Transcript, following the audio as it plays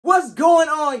What's going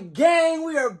on, gang?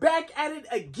 We are back at it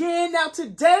again. Now,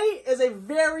 today is a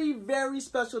very, very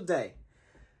special day.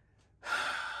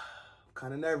 I'm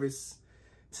kind of nervous.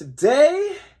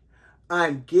 Today,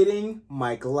 I'm getting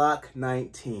my Glock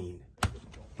 19.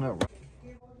 All right.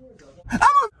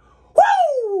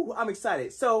 I'm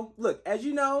excited. So, look, as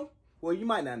you know, well, you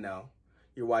might not know.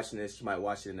 You're watching this, you might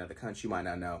watch it in another country, you might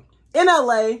not know. In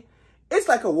LA, it's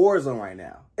like a war zone right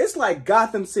now. It's like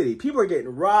Gotham City. People are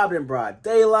getting robbed in broad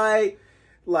daylight.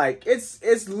 Like, it's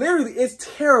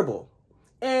terrible.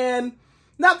 And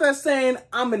not that I'm saying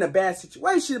I'm in a bad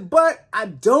situation, but I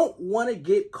don't want to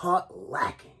get caught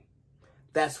lacking.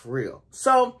 That's real.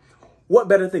 So, what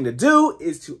better thing to do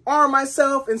is to arm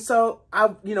myself. And so,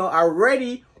 I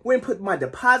already went and put my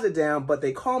deposit down, but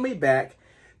they called me back.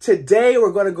 Today,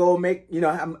 we're going to go make,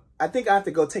 I think I have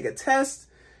to go take a test,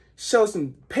 show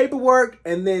some paperwork,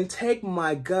 and then take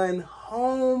my gun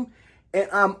home. And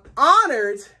I'm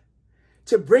honored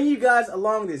to bring you guys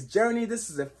along this journey. This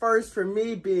is a first for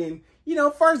me, being,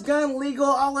 first gun legal,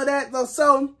 all of that.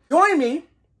 So join me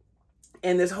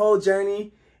in this whole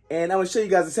journey, and I'm going to show you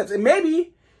guys the steps. And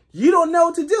maybe you don't know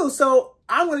what to do, so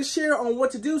I'm going to share on what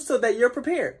to do so that you're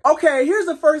prepared. Okay, here's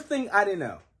the first thing I didn't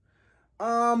know.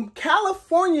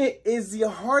 California is the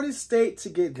hardest state to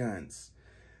get guns.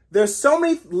 There's so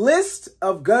many lists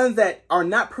of guns that are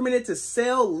not permitted to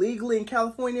sell legally in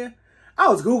California. I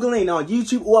was Googling on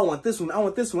YouTube. Oh, I want this one. I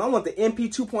want this one. I want the MP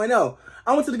 2.0.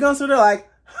 I went to the gun store. They're like,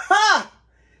 ha!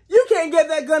 You can't get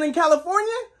that gun in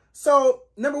California. So,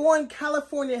 number one,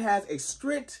 California has a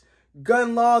strict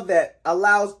gun law that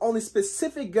allows only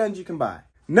specific guns you can buy.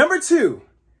 Number two,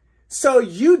 so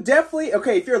you definitely,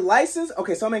 okay, if you're licensed,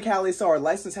 okay, so I'm in Cali, so our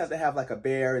license has to have like a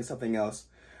bear and something else.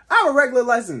 I have a regular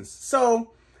license.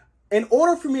 So, in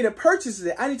order for me to purchase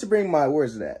it, I need to bring my, where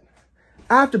is it at?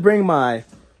 I have to bring my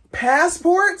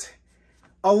passport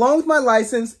along with my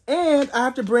license, and I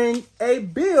have to bring a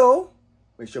bill,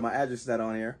 make sure my address is not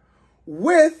on here,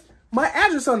 with my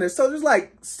address on there. So there's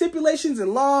like stipulations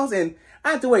and laws, and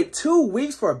I have to wait 2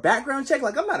 weeks for a background check.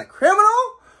 Like, I'm not a criminal,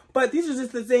 but these are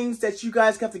just the things that you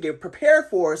guys have to get prepared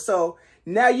for. So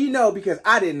now you know, because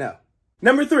I didn't know.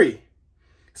 Number three,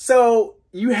 so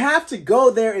you have to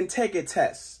go there and take a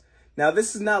test. Now,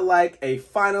 this is not like a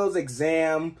finals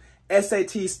exam,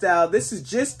 SAT style. This is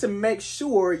just to make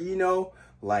sure, don't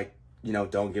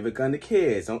give a gun to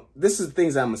kids. This is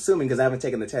things I'm assuming because I haven't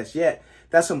taken the test yet.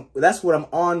 That's what I'm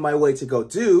on my way to go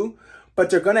do. But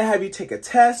they're going to have you take a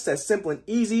test that's simple and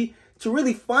easy to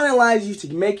really finalize you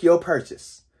to make your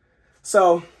purchase.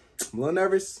 So, I'm a little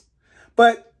nervous.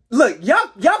 But look, y'all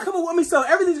coming with me, so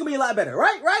everything's going to be a lot better,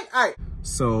 right? All right.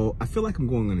 So, I feel like I'm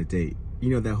going on a date. You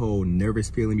know, that whole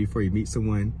nervous feeling before you meet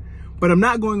someone. But I'm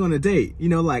not going on a date.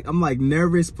 I'm like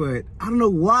nervous, but I don't know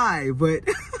why. But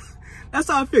that's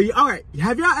how I feel. All right,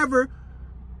 have y'all ever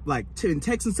been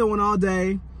texting someone all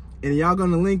day and y'all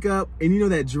gonna link up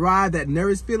and that drive, that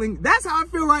nervous feeling? That's how I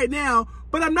feel right now.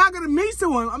 But I'm not gonna meet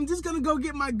someone. I'm just gonna go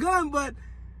get my gun, but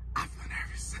I feel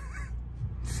nervous.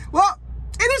 Well,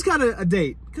 it is kind of a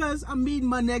date because I'm meeting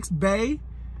my next bae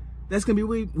that's gonna be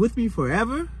with me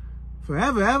forever.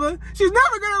 Forever, ever. She's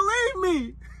never gonna leave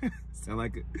me. Sound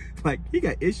like he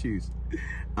got issues.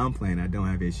 I'm playing, I don't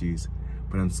have issues.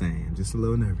 But I'm saying, I'm just a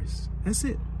little nervous. That's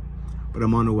it. But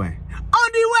I'm on the way.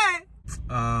 On the way!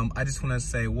 I just want to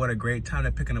say what a great time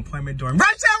to pick an appointment during rush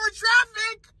hour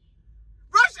traffic!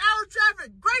 Rush hour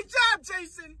traffic! Great job,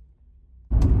 Jason!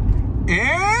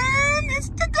 And it's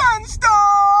the gun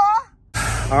store!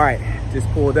 Alright, just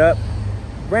pulled up.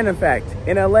 Random fact,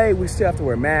 in LA, we still have to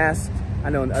wear masks. I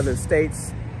know in other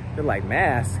states, they're like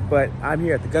masks, but I'm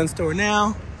here at the gun store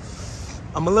now.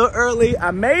 I'm a little early, I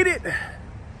made it.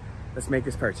 Let's make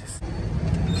this purchase.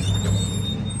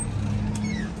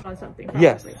 On something, probably.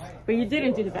 Yes. But you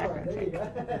didn't do the background check.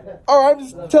 Oh, I'm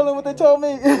just telling what they told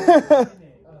me.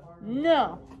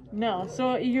 No.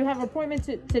 So you have an appointment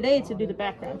today to do the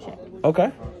background check.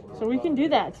 Okay. So we can do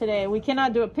that today. We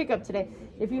cannot do a pickup today.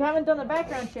 If you haven't done the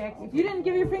background check, if you didn't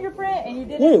give your fingerprint and you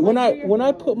didn't... Wait, when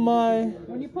I put my...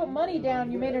 When you put money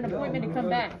down, you made an appointment to come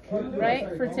back, right?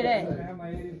 For today.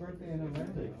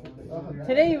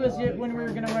 Today was when we were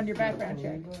going to run your background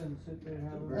check.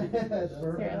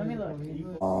 Here, let me look.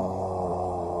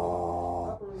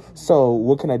 So,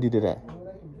 what can I do today?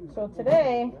 So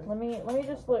today, let me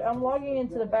just look. I'm logging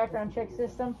into the background check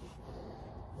system.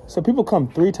 So people come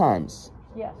 3 times?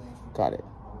 Yes. Got it.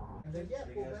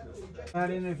 Not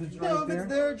in if it's right there. If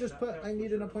it's there, just put, I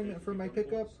need an appointment for my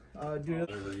pickup. Do it.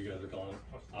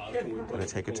 I'm gonna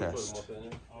take a test.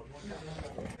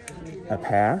 I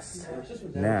passed.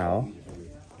 Now,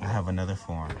 I have another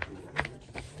form.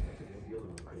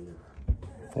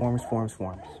 Forms.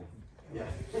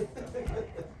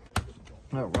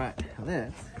 All right,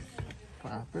 let's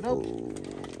pop it up.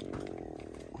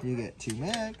 You get 2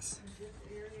 mags,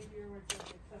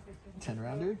 10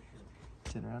 rounder,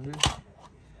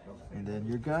 and then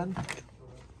your gun,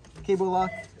 cable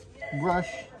lock, brush,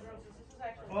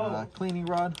 cleaning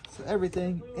rod, so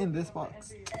everything in this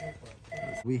box.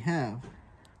 We have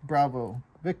Bravo,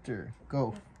 Victor,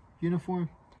 Golf, uniform.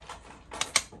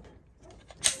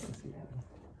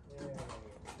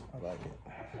 I like it.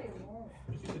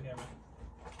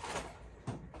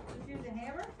 Use a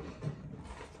hammer?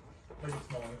 So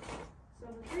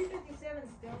the 357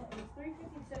 still, the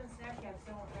 357 Snapchat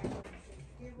still on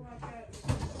back.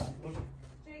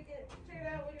 Check it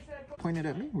out. What is that? Point it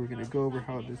at me. We're going to go over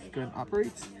how this gun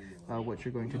operates. What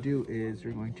you're going to do is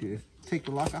you're going to take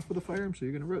the lock off of the firearm, so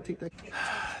you're going to rotate that.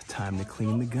 Time to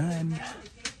clean the gun.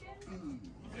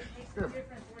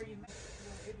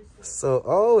 So,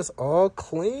 oh, it's all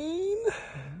clean.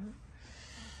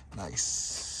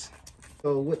 Nice.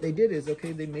 So what they did is,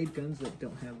 okay, they made guns that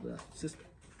don't have the system.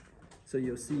 So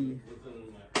you'll see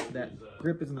that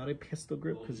grip is not a pistol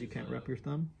grip because you can't wrap your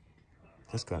thumb.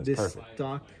 This gun's This perfect.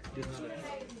 stock does not.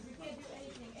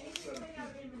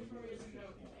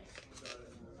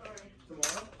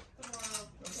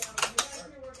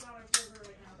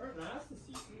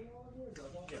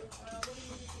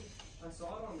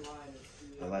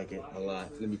 I like it a lot.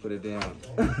 Let me put it down.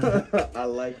 I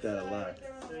like that a lot.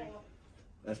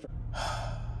 That's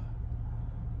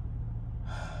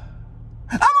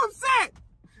I'm upset.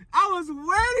 I was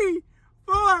waiting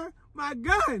for my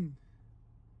gun.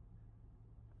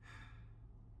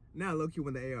 Now look, you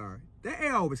win the AR. That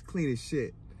AR was clean as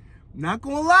shit. Not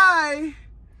gonna lie.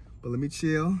 But let me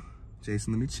chill.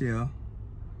 Jason, let me chill.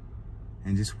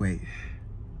 And just wait.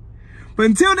 But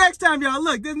until next time, y'all,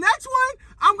 look, the next one,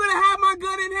 I'm going to have my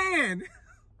gun in hand.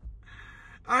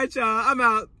 All right, y'all, I'm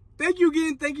out. Thank you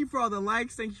again. Thank you for all the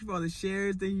likes. Thank you for all the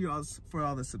shares. Thank you all for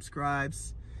all the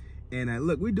subscribes. And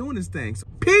look, we're doing this thing. So,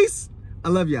 peace. I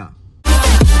love y'all.